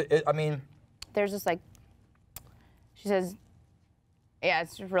 But is it? I mean, There's this she says, yeah,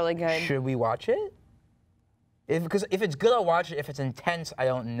 it's just really good. should we watch it? Because if it's good, I'll watch it. If it's intense, I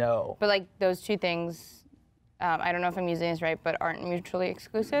don't know. But those two things, I don't know if I'm using this right, but aren't mutually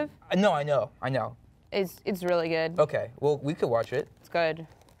exclusive. No, I know. It's really good. Okay, well, we could watch it. It's good.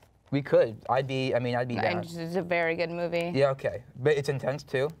 We could. I'd be down. It's a very good movie. Yeah, okay. But it's intense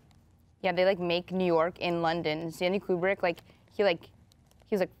too? Yeah, they like make New York in London. Stanley Kubrick, like, he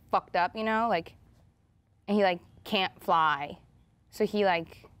was like fucked up, you know? Like, and he like can't fly. So he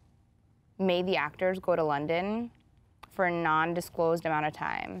like made the actors go to London for a non-disclosed amount of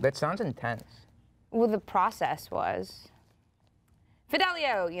time. That sounds intense. Well, the process was.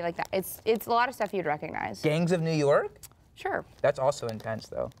 Fidelio, you like that. It's a lot of stuff you'd recognize. Gangs of New York? Sure. That's also intense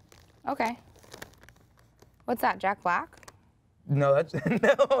though. Okay. What's that, Jack Black? No,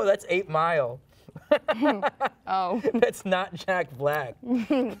 that's 8 Mile. Oh. That's not Jack Black.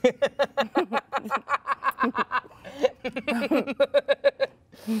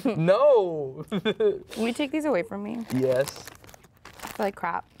 No. Can we take these away from me? Yes. I feel like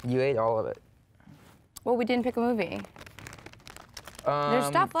crap. You ate all of it. Well, we didn't pick a movie. There's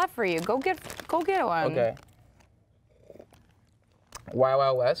stuff left for you. Go get one. Okay. Wild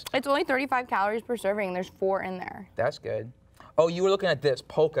Wild West? It's only 35 calories per serving. There's 4 in there. That's good. Oh, you were looking at this,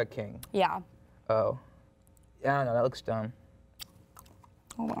 Polka King. Yeah. Oh. I don't know, that looks dumb.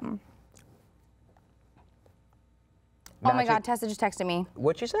 Hold on. Oh my God, Tessa just texted me.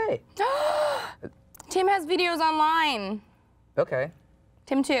 What'd you say? Tim has videos online. Okay.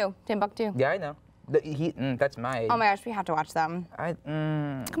 Tim Buck 2. Yeah, I know. That's my age. Oh my gosh, we have to watch them.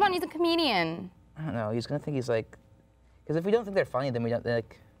 Come on, he's a comedian. I don't know, he's gonna think he's like, because if we don't think they're funny, then we don't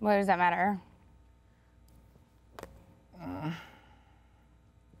like. What does that matter?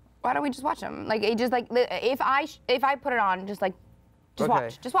 Why don't we just watch them? Like, it just like, if I put it on, just like,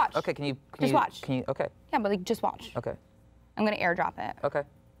 watch. Just watch. Okay, can you watch. Can you, okay. Yeah, but like, just watch. Okay. I'm gonna airdrop it. Okay.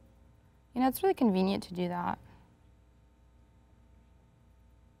 You know, it's really convenient to do that.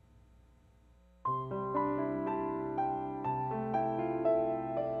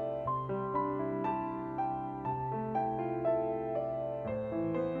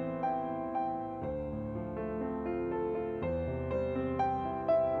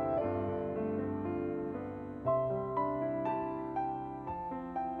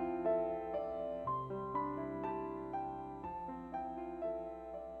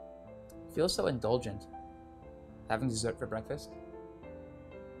 Feels so indulgent. Having dessert for breakfast?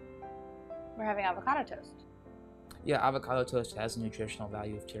 We're having avocado toast. Yeah, avocado toast has the nutritional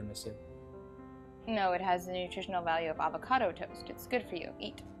value of tiramisu. No, it has the nutritional value of avocado toast. It's good for you.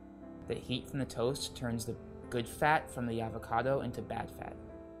 Eat. The heat from the toast turns the good fat from the avocado into bad fat.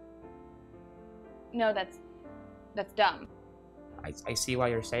 No, that's dumb. I see why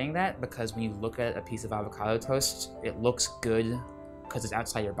you're saying that, because when you look at a piece of avocado toast, it looks good because it's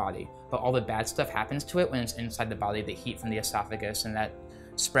outside your body. But all the bad stuff happens to it when it's inside the body, the heat from the esophagus, and that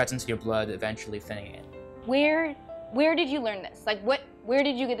spreads into your blood, eventually thinning it. Where did you learn this? Like, where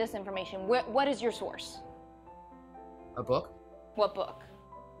did you get this information? What is your source? A book? What book?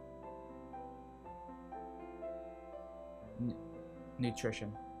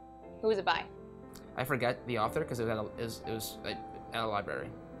 Nutrition. Who was it by? I forget the author because it was at a library.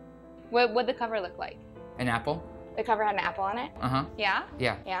 What'd the cover look like? An apple. The cover had an apple on it? Uh-huh. Yeah?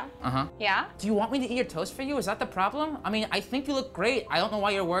 Yeah. Yeah? Uh-huh. Yeah? Do you want me to eat your toast for you? Is that the problem? I mean, I think you look great. I don't know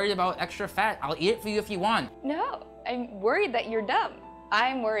why you're worried about extra fat. I'll eat it for you if you want. No, I'm worried that you're dumb.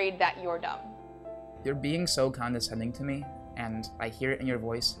 I'm worried that you're dumb. You're being so condescending to me, and I hear it in your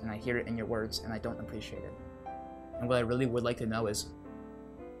voice, and I hear it in your words, and I don't appreciate it. And what I really would like to know is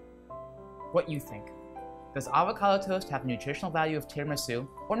what you think. Does avocado toast have the nutritional value of tiramisu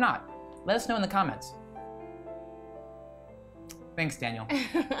or not? Let us know in the comments. Thanks, Daniel.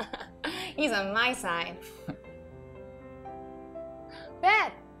 He's on my side.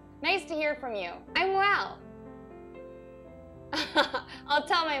 Beth, nice to hear from you. I'm well. I'll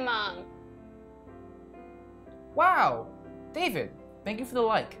tell my mom. Wow, David, thank you for the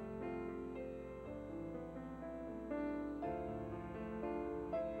like.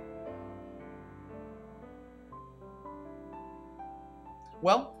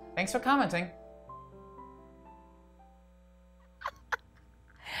 Well, thanks for commenting.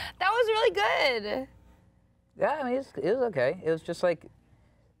 That was really good. Yeah, I mean, it was okay. It was just like...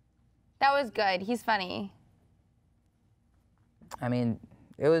 That was good. He's funny. I mean,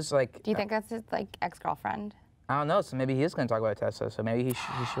 it was like... Do you think that's his, like, ex-girlfriend? I don't know, so maybe he is going to talk about Tessa, so maybe he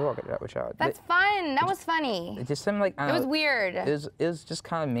should work it out. That's fun. That was funny. It just seemed like... It was weird. It was just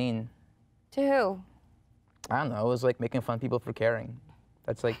kind of mean. To who? I don't know. It was like making fun of people for caring.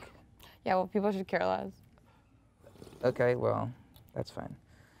 That's like... Yeah, well, people should care less. Okay, well, that's fine.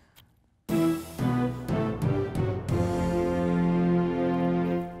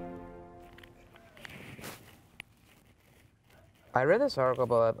 I read this article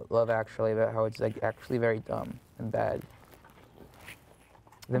about Love Actually, about how it's like actually very dumb and bad.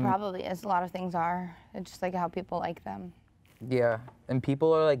 It probably is. A lot of things are. It's just like how people like them. Yeah, and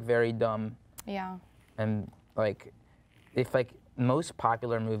people are like very dumb. Yeah. And like, if like most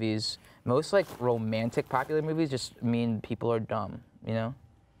popular movies, most like romantic popular movies just mean people are dumb, you know?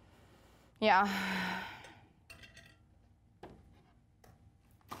 Yeah.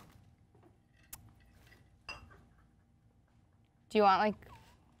 Do you want, like,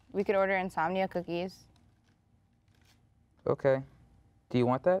 we could order insomnia cookies. Okay. Do you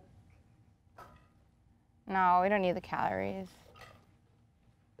want that? No, we don't need the calories.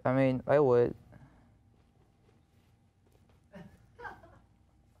 I mean, I would.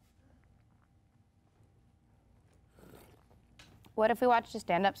 What if we watched a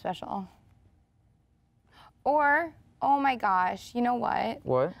stand-up special? Or, oh my gosh, you know what?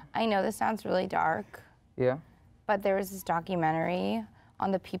 What? I know this sounds really dark, Yeah. but there was this documentary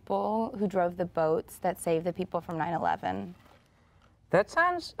on the people who drove the boats that saved the people from 9/11. That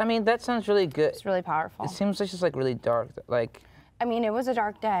sounds, I mean, that sounds really good. It's really powerful. It seems like just like really dark. Like, I mean, it was a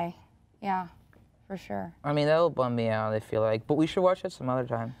dark day. Yeah, for sure. I mean, that'll bum me out, I feel like. But we should watch it some other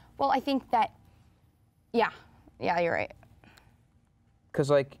time. Well, I think that, yeah, you're right. Cause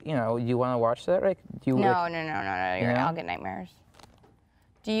like, you know, you want to watch that, right? Do you? No, like, no, you're right. Yeah? I'll get nightmares.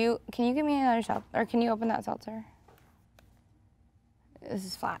 Can you give me another seltzer, or can you open that seltzer? This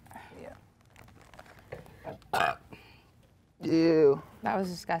is flat. Yeah. Ew. That was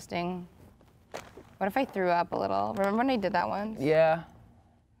disgusting. What if I threw up a little? Remember when I did that once? Yeah.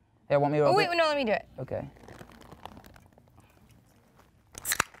 Yeah, want me to Oh, open wait, it? no, let me do it. Okay.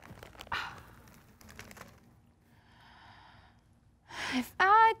 If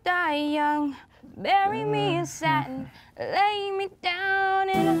I die young, bury me in satin, lay me down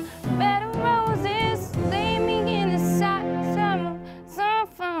in a bed of roses, lay me in the satin, some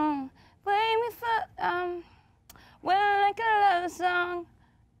phone, play me for, well, like a love song.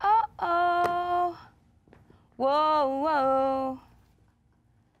 Oh, oh, whoa, whoa,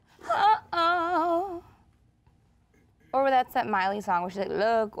 oh, oh. Or that's that Miley song where she's like,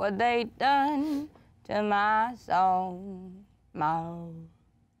 look what they done to my song. Mo.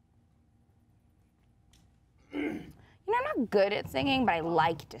 You know, I'm not good at singing, but I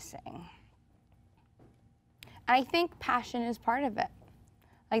like to sing. And I think passion is part of it.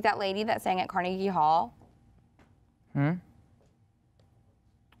 Like that lady that sang at Carnegie Hall. Hmm?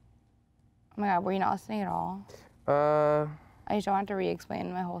 Oh my God, were you not listening at all? I just don't have to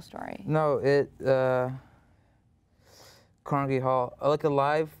re-explain my whole story. No, Carnegie Hall, like a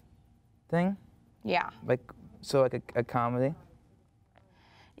live thing? Yeah. Like, so like a comedy?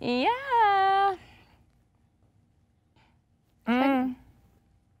 Yeah.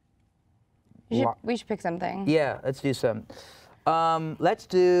 We should pick something. Yeah, let's do some. Let's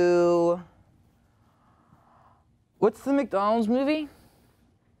do. What's the McDonald's movie?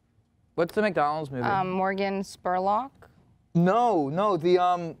 What's the McDonald's movie? Morgan Spurlock. No,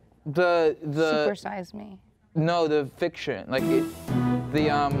 the Super Size Me. No, the fiction. Like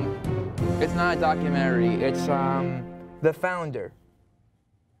it's not a documentary. It's the founder.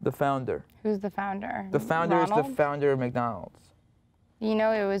 The founder. Who's the founder? The founder is the Ronald? founder of McDonald's. You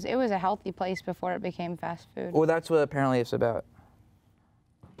know, it was a healthy place before it became fast food. Well, that's what apparently it's about.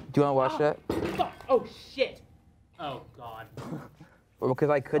 Do you want to watch that? Oh shit! Oh god.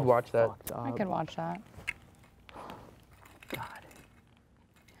 Because I could watch that. I could watch that. God.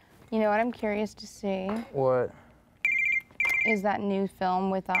 You know what I'm curious to see What? is that new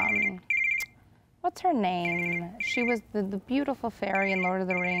film with what's her name? She was the beautiful fairy in Lord of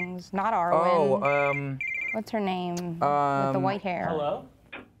the Rings, not Arwen. Oh, What's her name? With the white hair. Hello?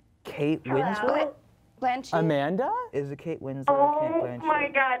 Kate Winslet? Blanchett? Amanda? Is it Kate Winslet or Kate Blanchett? Oh my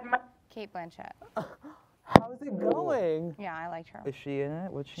god. Kate Blanchett. How's it going? Yeah, I liked her. Is she in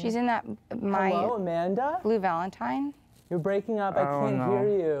it? What's she? She's in that Hello, Amanda? Blue Valentine. You're breaking up. I don't can't know. hear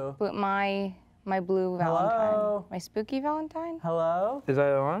you. But my Blue Valentine. Hello? My spooky Valentine. Hello? Is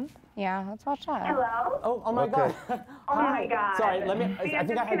that on? Yeah, let's watch that. Hello? Oh my Okay. god. Oh my god. Sorry, let me. We I got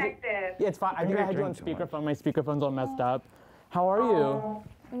think I had you. disconnected. Yeah, it's fine. I think I had you on speakerphone. My speakerphone's all messed up. How are you?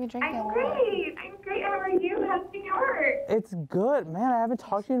 Let me drink I'm it. great. I'm great. How are you? How's New York? It's good, man. I haven't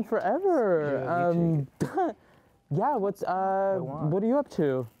talked to you in forever. Yeah. What's what are you up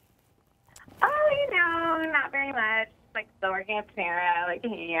to? Oh, you know, not very much. Like still working at Panera, like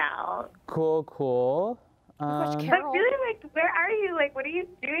hanging out. Cool. Watch But Carol. really, like, where are you? Like, what are you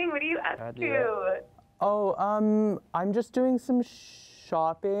doing? What are you up do to? Oh, I'm just doing some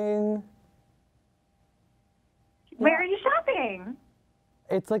shopping. Where are you shopping?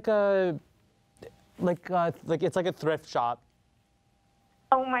 It's like it's like a thrift shop.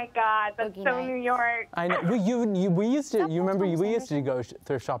 Oh my God, that's Boogie so nights. New York. I know. We used to. Stop You remember? Thomas We used to Anderson. go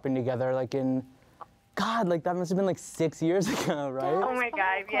thrift shopping together, like in. God, like that must have been like 6 years ago, right? Oh my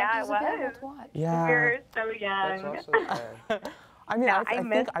God, yeah, it was. Yeah. We were so That's young. also sad. I mean, No, I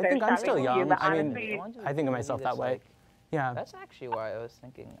miss think I'm still thrift shopping young. too, but I mean, honestly, I think of myself that way. Yeah. That's actually why I was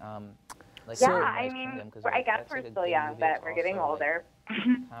thinking. Like yeah, Mills-Weiss I and mean, Kingdom, 'cause, I like, guess that's, we're like, a still good young, movie but that's we're getting also, older.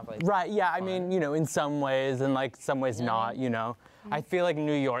 Kind of like Right, yeah, I fun. mean, you know, in some ways, and like some ways not, you know. I feel like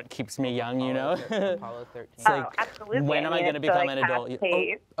New York keeps me young, you know. Apollo 13. It's like, absolutely. when am I going to it's so, become like, an adult?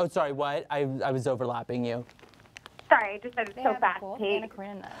 fast-paced. Oh, sorry, what? I was overlapping you. Sorry, I just said it's They so have both and a fast-paced.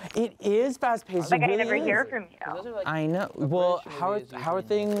 Korean nut. It is fast-paced. Like, it I really never is. hear from Those you. are, like, I know. Well, British how are movies how are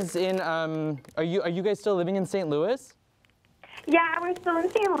usually things in are you guys still living in St. Louis? Yeah, we're still in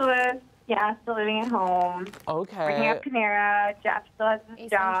St. Louis. Yeah, still living at home. Working Okay. at Panera. Jeff still has his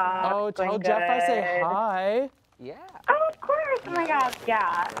job. Oh, It's going tell Jeff I say good. hi. Yeah. Oh, of course. Oh my God.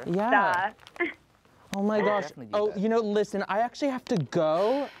 Yeah. Yeah. Duh. Oh my gosh. definitely do Oh, that. you know, listen, I actually have to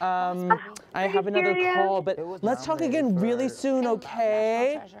go. I have another serious? call, but It was let's talk nominated again really for- soon,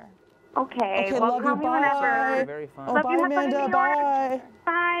 okay? Treasure. Okay. Okay, well, love call you. me Bye. whenever. Very fun. Oh, Love bye, you. Have fun in Amanda. New York. Bye.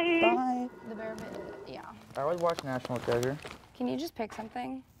 Bye. Bye. The bear, yeah. I would watch National Treasure. Can you just pick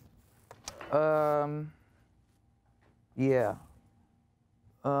something? Yeah.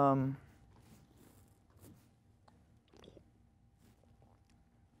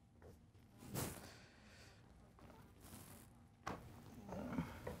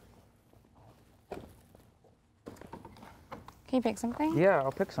 Can you pick something? Yeah,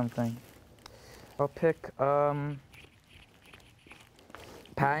 I'll pick something. I'll pick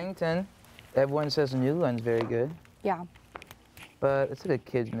Paddington. Everyone says the new one's very good, Yeah. but it's like a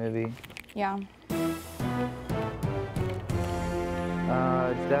kids movie. Yeah.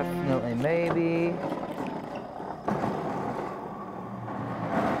 Definitely maybe.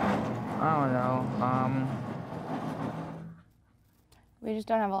 I don't know. We just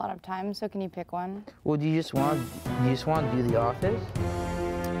don't have a lot of time, so can you pick one? Well, do you just want to do The Office?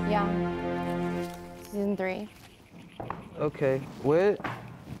 Yeah. Season 3. Okay. What?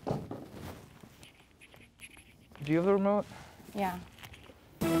 Do you have the remote? Yeah.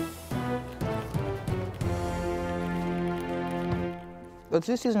 Let's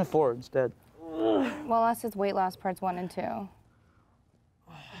do season 4 instead. Well, unless it's Weight Loss Parts 1 and 2.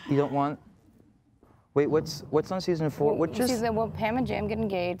 You don't want? Wait, what's on season 4? Which is? Well, Pam and Jam get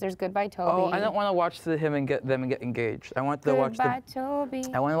engaged. There's Goodbye Toby. Oh, I don't want to watch them and get engaged. I want to watch Goodbye Toby.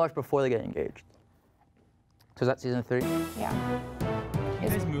 I want to watch before they get engaged. So is that season 3? Yeah. You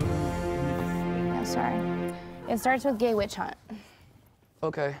guys move. Yeah, sorry. It starts with Gay Witch Hunt.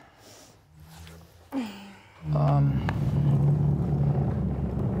 Okay.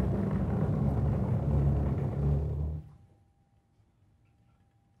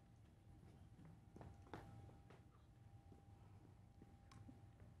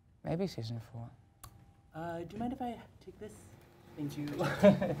 Maybe season 4. Do you mind if I take this? Thank you.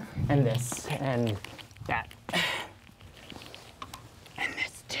 And this, and that. And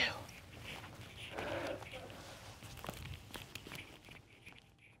this too.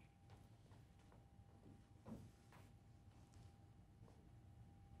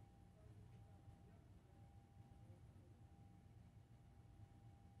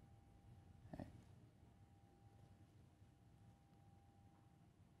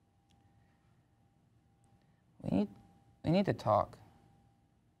 We need to talk.